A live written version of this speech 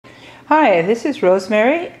Hi, this is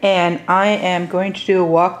Rosemary, and I am going to do a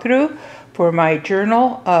walkthrough for my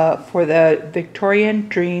journal for the Victorian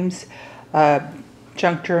Dreams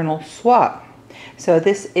Junk Journal Swap. So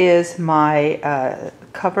this is my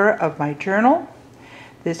cover of my journal.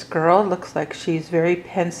 This girl looks like she's very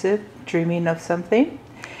pensive, dreaming of something.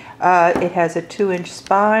 It has a 2-inch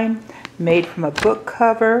spine made from a book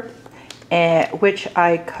cover, which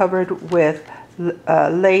I covered with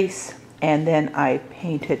lace, and then I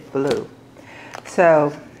painted blue.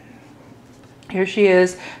 So here she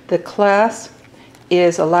is. The clasp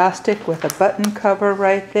is elastic with a button cover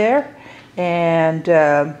right there, and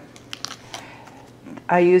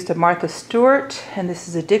I used a Martha Stewart, and this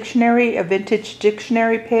is a dictionary, a vintage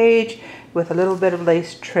dictionary page with a little bit of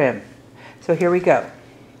lace trim. So here we go.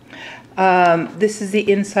 This is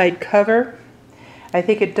the inside cover. I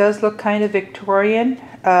think it does look kind of Victorian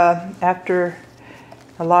after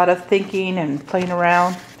a lot of thinking and playing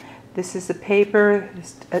around. This is the paper.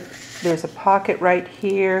 There's a pocket right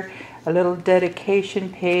here, a little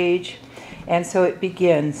dedication page, and so it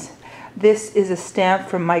begins. This is a stamp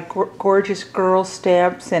from my Gorgeous Girl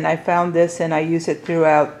stamps, and I found this and I use it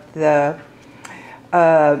throughout the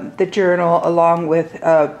journal along with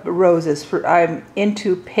roses. I'm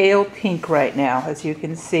into pale pink right now, as you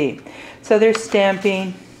can see. So there's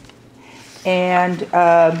stamping. And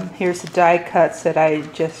here's the die cuts that I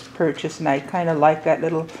just purchased, and I kind of like that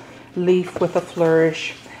little leaf with a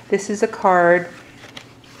flourish. This is a card,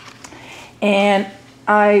 and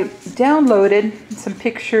I downloaded some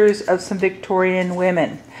pictures of some Victorian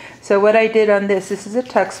women. So what I did on this is a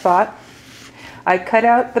tuck spot. I cut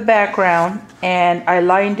out the background and I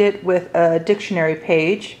lined it with a dictionary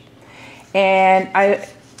page, and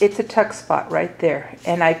it's a tuck spot right there,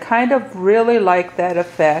 and I kind of really like that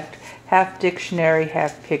effect. Half dictionary,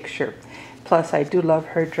 half picture. Plus, I do love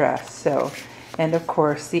her dress. So, and of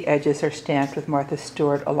course, the edges are stamped with Martha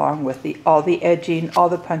Stewart, along with all the edging. All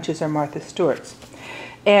the punches are Martha Stewart's.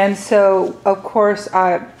 And so, of course,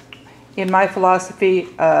 in my philosophy,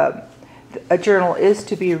 a journal is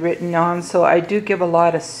to be written on. So I do give a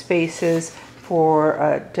lot of spaces for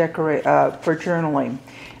for journaling.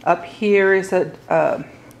 Up here is a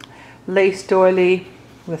lace doily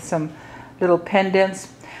with some little pendants.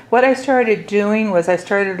 What I started doing was I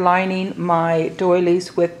started lining my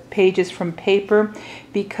doilies with pages from paper,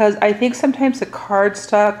 because I think sometimes the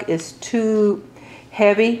cardstock is too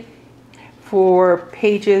heavy for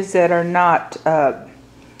pages that are not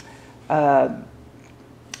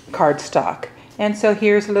cardstock. And so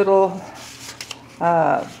here's a little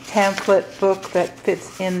pamphlet book that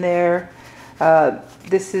fits in there.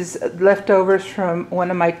 This is leftovers from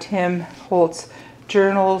one of my Tim Holtz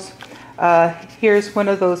journals. Here's one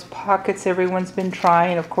of those pockets everyone's been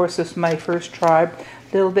trying. Of course, this is my first try. A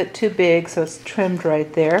little bit too big, so it's trimmed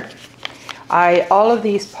right there. All of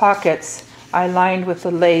these pockets I lined with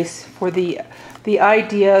the lace for the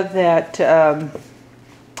idea that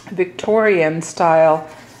Victorian style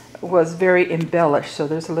was very embellished. So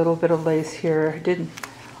there's a little bit of lace here,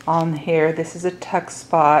 on here. This is a tuck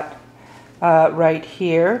spot right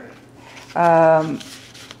here.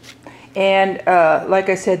 And like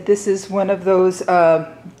I said, this is one of those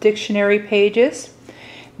dictionary pages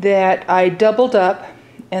that I doubled up,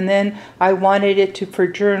 and then I wanted it for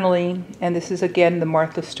journaling, and this is again the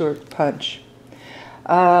Martha Stewart punch.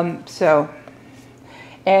 And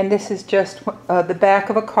this is just the back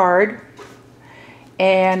of a card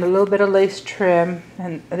and a little bit of lace trim,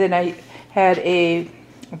 and then I had a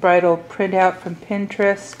bridal printout from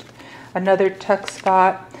Pinterest, another tuck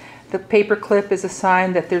spot. The paper clip is a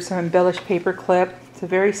sign that there's some embellished paper clip. It's a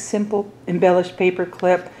very simple embellished paper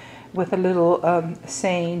clip with a little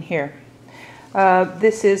saying here.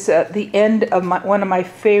 This is the end of one of my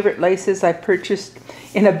favorite laces I purchased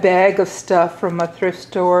in a bag of stuff from a thrift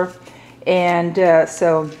store. And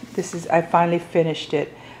so I finally finished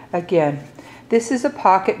it again. This is a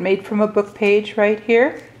pocket made from a book page right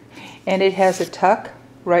here. And it has a tuck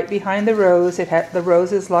right behind the rose. The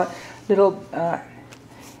rose is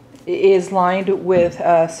is lined with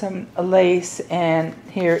some lace, and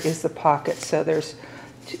here is the pocket. So there's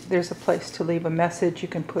a place to leave a message. You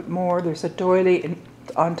can put more. There's a doily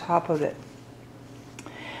on top of it.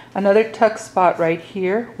 Another tuck spot right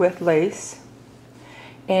here with lace,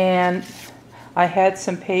 and I had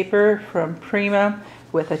some paper from Prima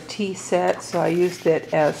with a tea set, so I used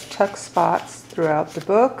it as tuck spots throughout the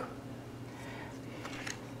book.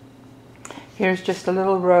 Here's just a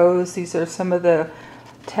little rose. These are some of the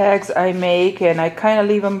tags I make, and I kind of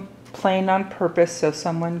leave them plain on purpose so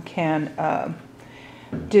someone can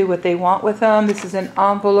do what they want with them. This is an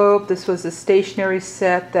envelope. This was a stationery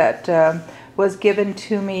set that was given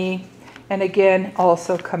to me And again,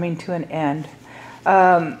 also coming to an end.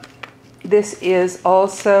 This is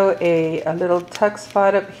also a little tuck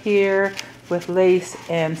spot up here with lace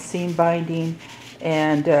and seam binding,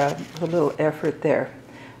 and a little effort there.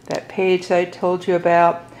 That page I told you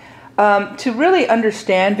about. To really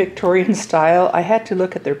understand Victorian style, I had to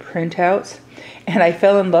look at their printouts, and I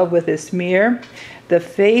fell in love with this mirror. The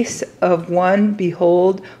face of one,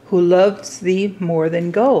 behold, who loves thee more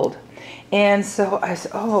than gold. And so I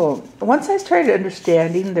said, oh, once I started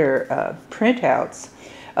understanding their printouts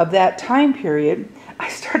of that time period, I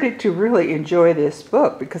started to really enjoy this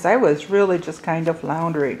book because I was really just kind of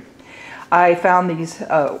floundering. I found these,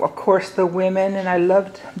 of course, the women, and I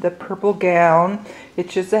loved the purple gown.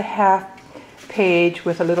 It's just a half page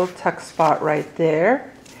with a little tuck spot right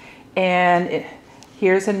there. And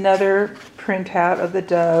here's another printout of the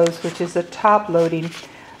doves, which is a top-loading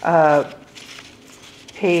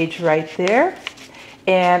page right there.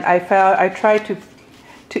 And I tried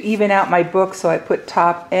to even out my book, so I put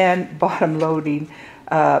top and bottom loading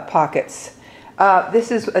pockets.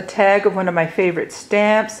 This is a tag of one of my favorite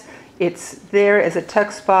stamps. It's there as a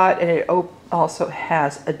tuck spot, and it also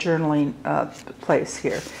has a journaling place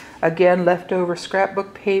here. Again, leftover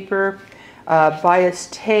scrapbook paper, bias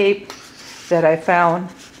tape that I found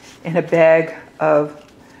in a bag of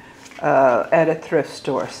at a thrift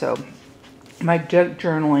store. So my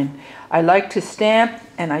journaling. I like to stamp,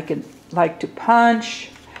 and I like to punch,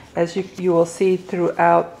 as you will see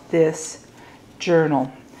throughout this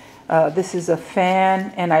journal. This is a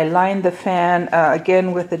fan, and I lined the fan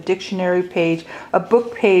again with a dictionary page, a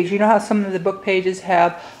book page. You know how some of the book pages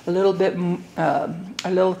have a little bit, a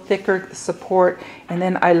little thicker support, and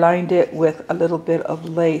then I lined it with a little bit of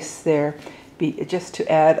lace there, just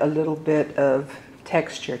to add a little bit of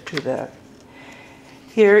texture to that.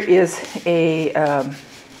 Here is a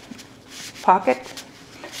pocket,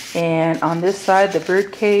 and on this side the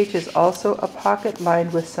bird cage is also a pocket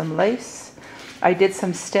lined with some lace. I did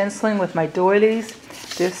some stenciling with my doilies.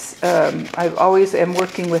 This, I always am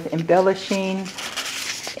working with embellishing,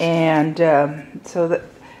 and so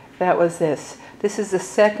that was this. This is the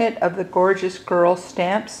second of the Gorgeous Girl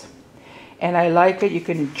stamps, and I like it. You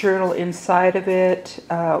can journal inside of it,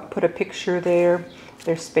 put a picture there.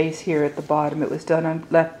 There's space here at the bottom. It was done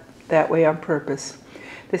left that way on purpose.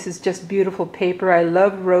 This is just beautiful paper. I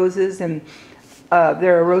love roses, and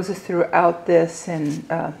there are roses throughout this, and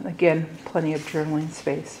again, plenty of journaling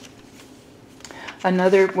space.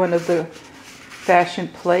 Another one of the fashion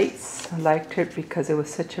plates. I liked it because it was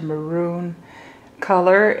such a maroon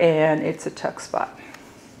color, and it's a tuck spot.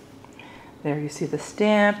 There you see the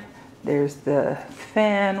stamp. There's the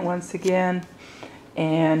fan once again,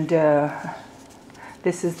 and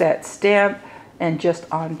this is that stamp, and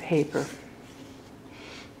just on paper.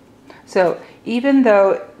 So even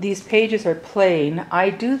though these pages are plain, I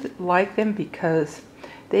do like them because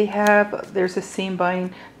there's a seam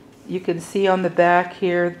binding. You can see on the back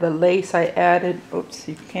here the lace I added. Oops,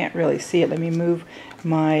 you can't really see it. Let me move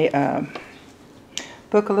my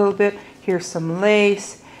book a little bit. Here's some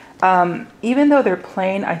lace. Even though they're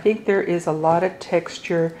plain, I think there is a lot of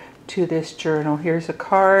texture to this journal. Here's a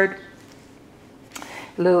card,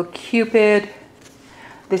 a little Cupid.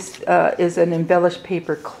 This is an embellished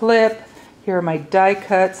paper clip. Here are my die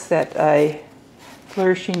cuts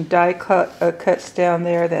flourishing die cuts down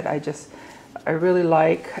there that I really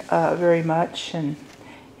like very much. And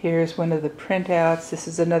here's one of the printouts. This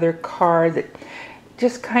is another card that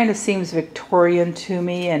just kind of seems Victorian to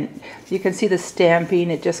me, and you can see the stamping.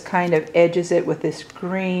 It just kind of edges it with this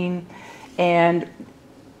green, and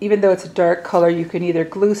even though it's a dark color, you can either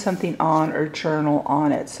glue something on or journal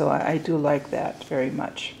on it, so I do like that very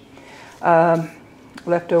much.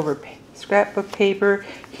 Leftover scrapbook paper.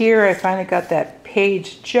 Here I finally got that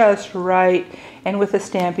page just right, and with the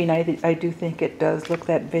stamping I do think it does look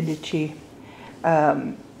that vintagey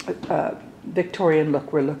Victorian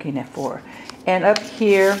look we're looking for. And up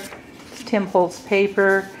here, Tim Holtz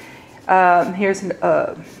paper. Here's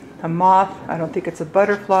a moth. I don't think it's a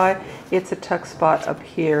butterfly. It's a tuck spot up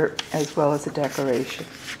here as well as a decoration.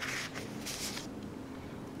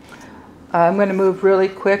 I'm going to move really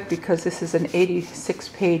quick because this is an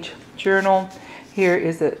 86-page journal. Here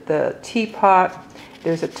is the teapot.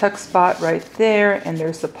 There's a tuck spot right there, and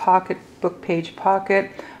there's the pocket, book page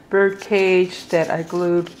pocket, bird cage that I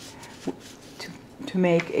glued to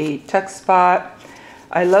make a tuck spot.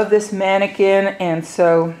 I love this mannequin, and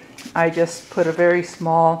so I just put a very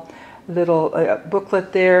small little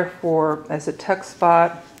booklet there as a tuck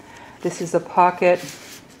spot. This is a pocket,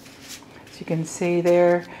 as you can see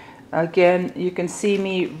there. Again, you can see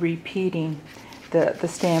me repeating the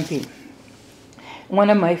stamping. One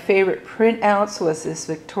of my favorite printouts was this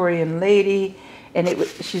Victorian lady, and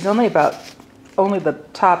she's only the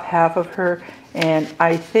top half of her, and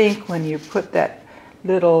I think when you put that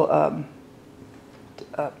little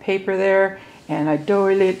paper there and I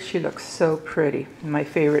doily it, she looks so pretty. My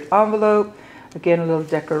favorite envelope, again a little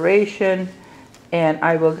decoration, and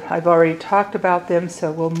I've already talked about them,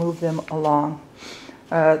 so we'll move them along.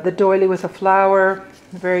 The doily with a flower,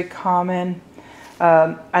 very common.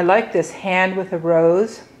 I like this hand with a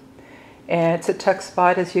rose, and it's a tuck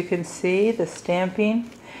spot, as you can see, the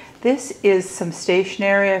stamping. This is some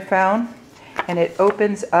stationery I found, and it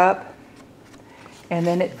opens up and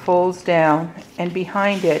then it folds down, and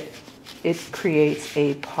behind it, it creates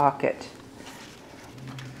a pocket.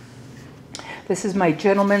 This is my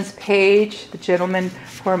gentleman's page. The gentleman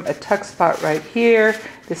form a tuck spot right here.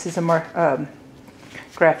 This is a more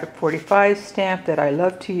graphic 45 stamp that I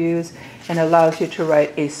love to use, and allows you to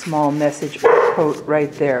write a small message or quote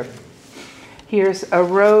right there. Here's a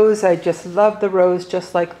rose. I just love the rose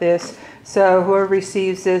just like this. So whoever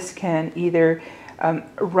receives this can either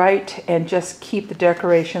write and just keep the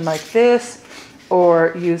decoration like this,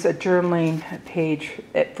 or use a journaling page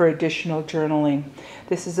for additional journaling.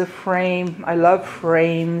 This is a frame. I love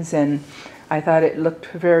frames, and I thought it looked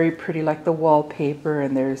very pretty like the wallpaper,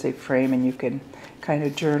 and there's a frame and you can kind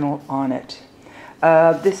of journal on it.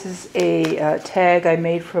 This is a tag I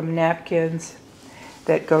made from napkins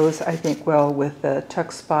that goes, I think, well with the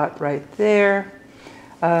tuck spot right there.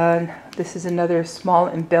 This is another small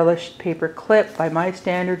embellished paper clip, by my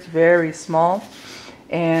standards, very small.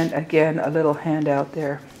 And again, a little handout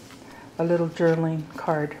there, a little journaling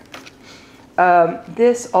card.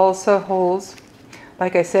 This also holds,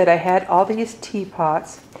 like I said, I had all these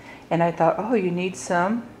teapots, and I thought, oh, you need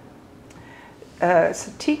some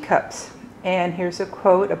teacups. And here's a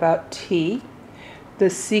quote about tea. The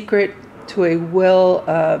secret to a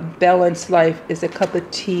well-balanced life is a cup of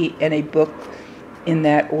tea and a book in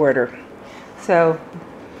that order. So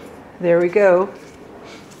there we go,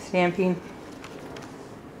 stamping.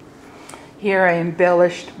 Here I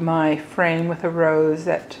embellished my frame with a rose,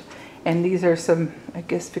 and these are some, I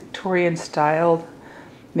guess, Victorian styled,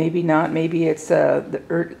 maybe not, maybe it's the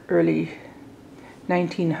early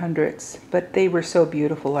 1900s, but they were so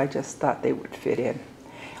beautiful I just thought they would fit in.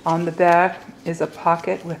 On the back is a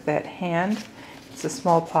pocket with that hand. It's a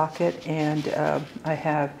small pocket, and I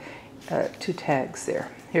have 2 tags there.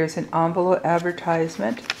 Here's an envelope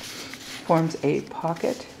advertisement, forms a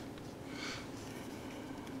pocket.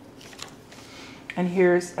 And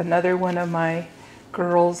here's another one of my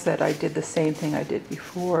girls that I did the same thing I did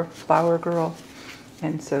before, Flower Girl.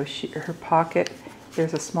 And so her pocket,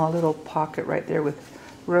 there's a small little pocket right there with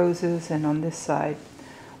roses, and on this side,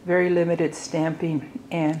 very limited stamping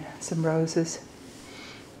and some roses.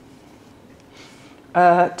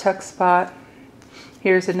 Tuck spot.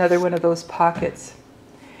 Here's another one of those pockets,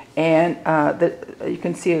 and you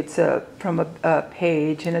can see it's from a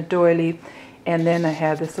page and a doily, and then I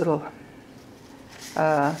have this little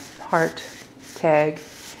heart tag.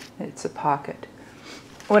 It's a pocket.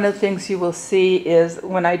 One of the things you will see is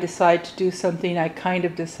when I decide to do something, I kind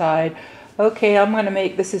of decide, okay, I'm going to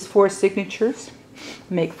make, this is 4 signatures,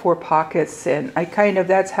 make 4 pockets, and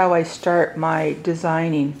that's how I start my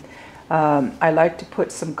designing. I like to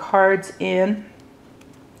put some cards in,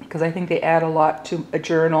 because I think they add a lot to a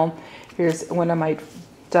journal. Here's one of my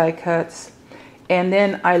die cuts. And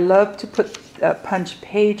then I love to put punch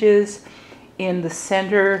pages in the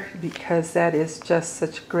center, because that is just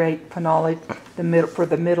such great phenolic for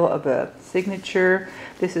the middle of a signature.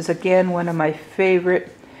 This is again one of my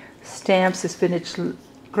favorite stamps, this Vintage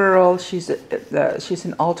Girl. She's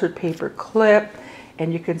an altered paper clip,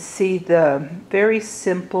 and you can see the very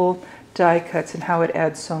simple die cuts and how it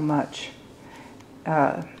adds so much.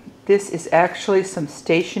 This is actually some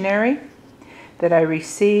stationery that I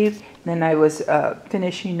received, and then I was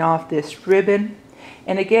finishing off this ribbon.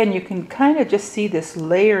 And again, you can kind of just see this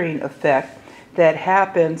layering effect that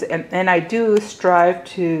happens, and I do strive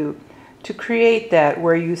to create that,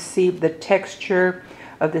 where you see the texture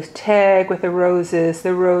of this tag with the roses,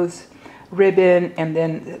 the rose ribbon, and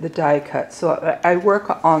then the die cut. So I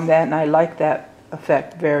work on that, and I like that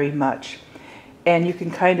effect very much. And you can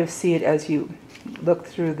kind of see it as you look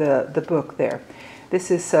through the book there. This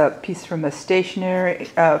is a piece from a stationery,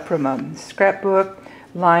 from a scrapbook,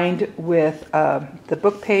 lined with the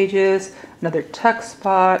book pages, another tuck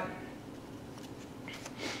spot.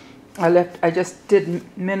 I just did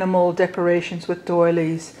minimal decorations with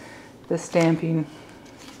doilies, the stamping.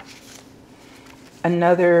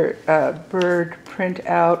 Another bird print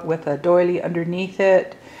out with a doily underneath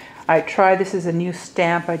it. I tried, this is a new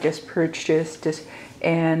stamp I just purchased,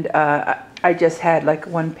 and I just had like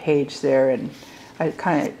one page there, and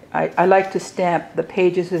I like to stamp the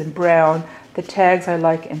pages in brown, the tags I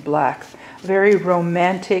like in black. Very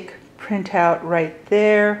romantic printout right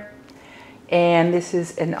there. And this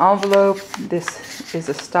is an envelope. This is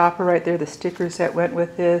a stopper right there, the stickers that went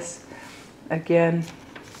with this. Again.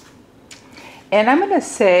 And I'm going to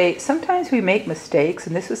say, sometimes we make mistakes,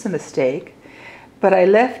 and this was a mistake, but I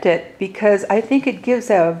left it because I think it gives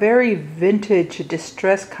a very vintage,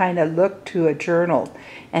 distressed kind of look to a journal,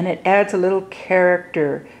 and it adds a little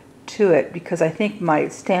character to it, because I think my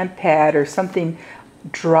stamp pad or something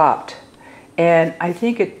dropped. And I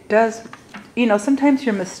think it does, you know, sometimes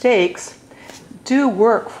your mistakes do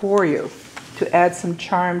work for you to add some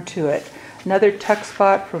charm to it. Another tuck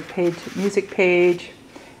spot from music page,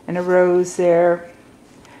 and a rose there.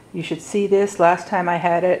 You should see this. Last time I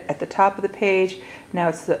had it at the top of the page. Now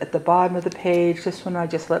it's at the bottom of the page. This one I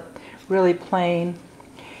just left really plain.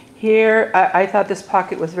 Here I thought this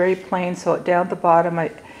pocket was very plain, so down at the bottom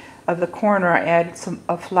of the corner I added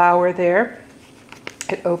a flower there.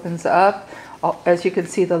 It opens up. As you can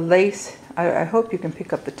see, the lace, I hope you can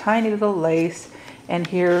pick up the tiny little lace. And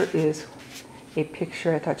here is a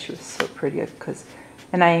picture. I thought she was so pretty,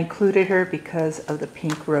 and I included her because of the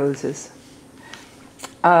pink roses.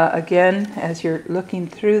 Again, as you're looking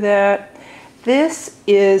through that, this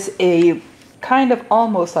is a kind of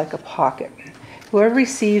almost like a pocket. Whoever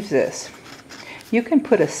receives this, you can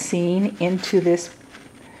put a scene into this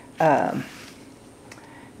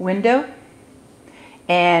window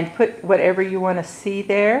and put whatever you want to see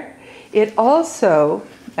there. It also,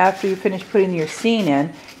 after you finish putting your scene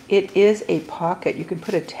in, it is a pocket. You can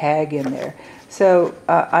put a tag in there. So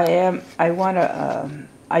I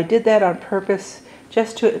did that on purpose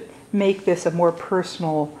just to make this a more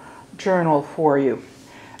personal journal for you.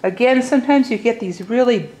 Again, sometimes you get these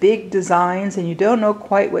really big designs and you don't know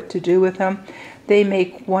quite what to do with them. They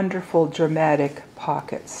make wonderful dramatic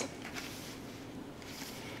pockets.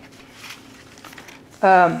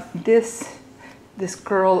 This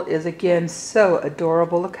girl is again so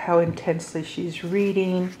adorable. Look how intensely she's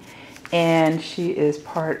reading, and she is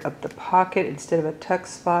part of the pocket instead of a tuck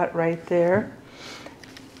spot right there.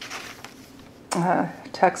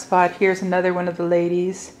 Tuck spot. Here's another one of the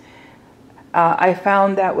ladies. I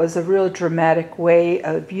found that was a real dramatic way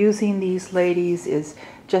of using these ladies, is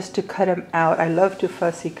just to cut them out. I love to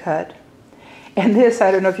fussy cut. And this,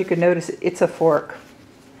 I don't know if you can notice, it's a fork.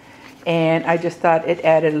 And I just thought it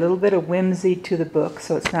added a little bit of whimsy to the book,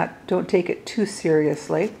 so it's not, don't take it too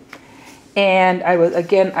seriously. And I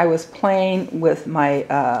was playing with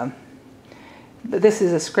my, this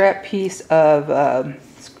is a scrap piece of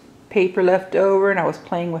paper left over, and I was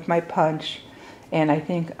playing with my punch. And I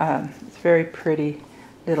think it's a very pretty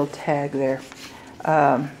little tag there.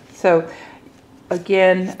 So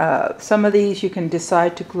again, some of these you can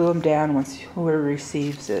decide to glue them down once whoever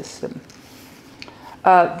receives this.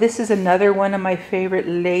 This is another one of my favorite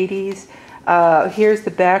ladies. Here's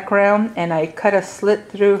the background, and I cut a slit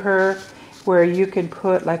through her where you can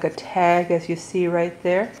put like a tag, as you see right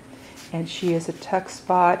there. And she is a tuck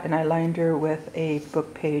spot, and I lined her with a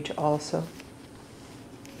book page also.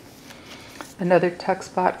 Another tuck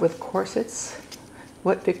spot with corsets.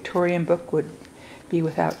 What Victorian book would be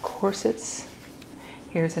without corsets?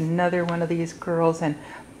 Here's another one of these girls, and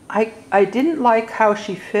I didn't like how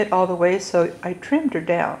she fit all the way, so I trimmed her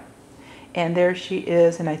down. And there she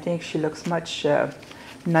is, and I think she looks much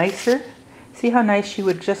nicer. See how nice she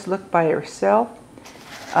would just look by herself?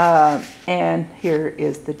 And here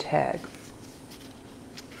is the tag.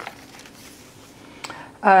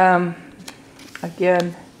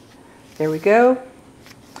 Again, there we go.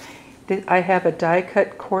 I have a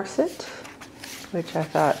die-cut corset, which I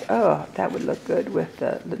thought, oh, that would look good with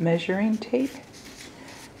the measuring tape.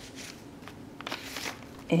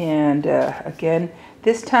 And again,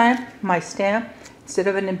 this time my stamp, instead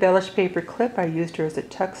of an embellished paper clip, I used her as a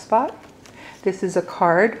tuck spot. This is a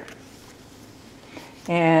card,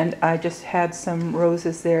 and I just had some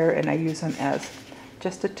roses there, and I use them as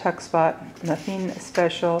just a tuck spot. Nothing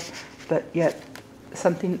special, but yet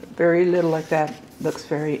something very little like that looks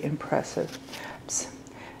very impressive.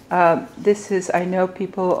 This is, I know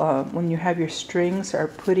people, when you have your strings, are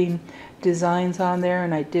putting designs on there,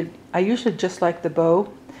 and I usually just like the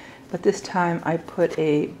bow, but this time I put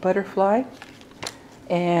a butterfly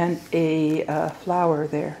and a flower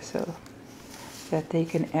there so that they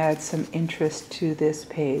can add some interest to this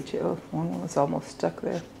page. Oh, one was almost stuck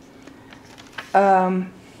there.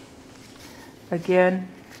 Again,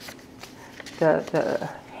 the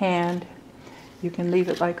hand, you can leave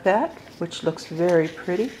it like that, which looks very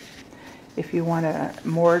pretty. if you want a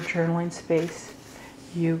more journaling space,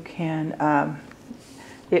 you can,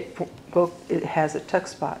 it has a tuck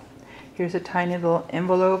spot. Here's a tiny little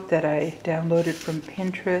envelope that I downloaded from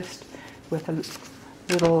Pinterest with a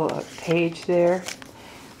little page there.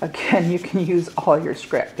 Again, you can use all your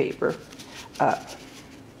scrap paper up.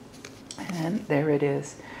 And there it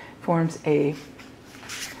is. Forms a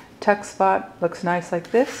tuck spot. Looks nice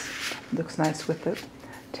like this. Looks nice with the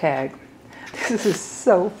tag. This is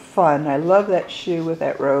so fun. I love that shoe with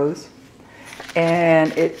that rose.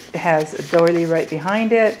 And it has a doily right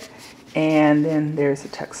behind it. And then there's a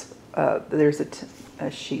tuck spot. There's a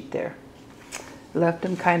sheet there. Left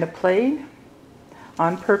them kind of plain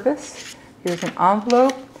on purpose. Here's an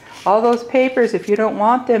envelope. All those papers, if you don't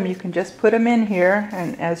want them, you can just put them in here,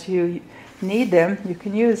 and as you need them, you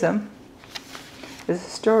can use them. This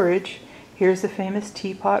is storage. Here's the famous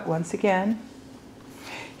teapot once again.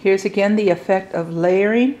 Here's again the effect of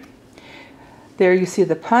layering. There you see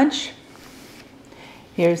the punch.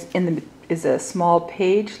 Here's is a small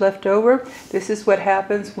page left over. This is what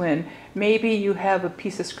happens when maybe you have a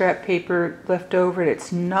piece of scrap paper left over and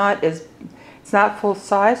it's not full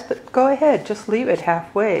size, but go ahead, just leave it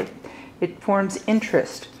halfway. It forms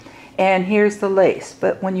interest. And here's the lace.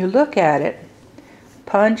 But when you look at it,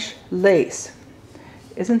 punch, lace.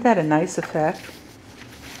 Isn't that a nice effect?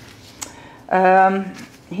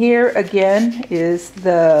 Here again is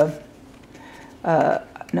the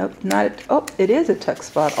nope, not, oh, it is a tuck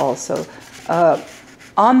spot also.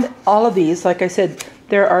 On all of these, like I said,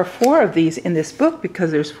 there are 4 of these in this book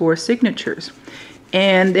because there's 4 signatures.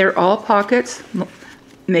 And they're all pockets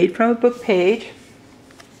made from a book page.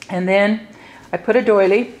 And then I put a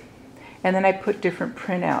doily, and then I put different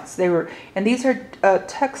printouts. And these are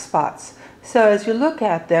tuck spots. So as you look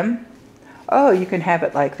at them, oh, you can have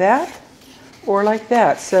it like that or like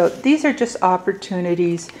that. So these are just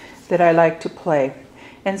opportunities that I like to play.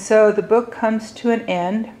 And so the book comes to an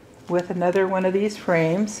end with another one of these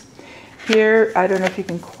frames. Here, I don't know if you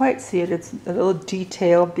can quite see it, it's a little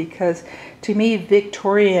detailed because to me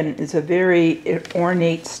Victorian is a very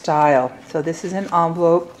ornate style. So this is an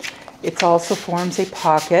envelope. It also forms a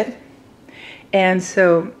pocket. And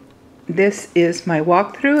so this is my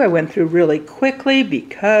walkthrough. I went through really quickly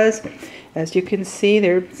because, as you can see,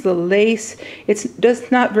 there's the lace. It's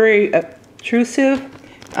just not very obtrusive.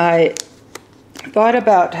 I thought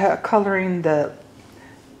about coloring the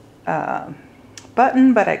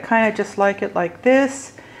button, but I kind of just like it like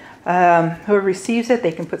this. Whoever receives it,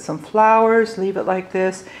 they can put some flowers, leave it like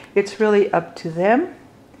this. It's really up to them.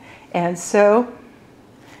 And so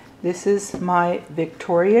this is my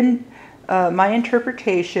Victorian, my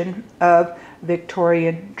interpretation of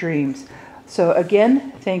Victorian dreams. So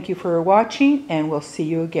again, thank you for watching, and we'll see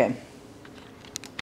you again.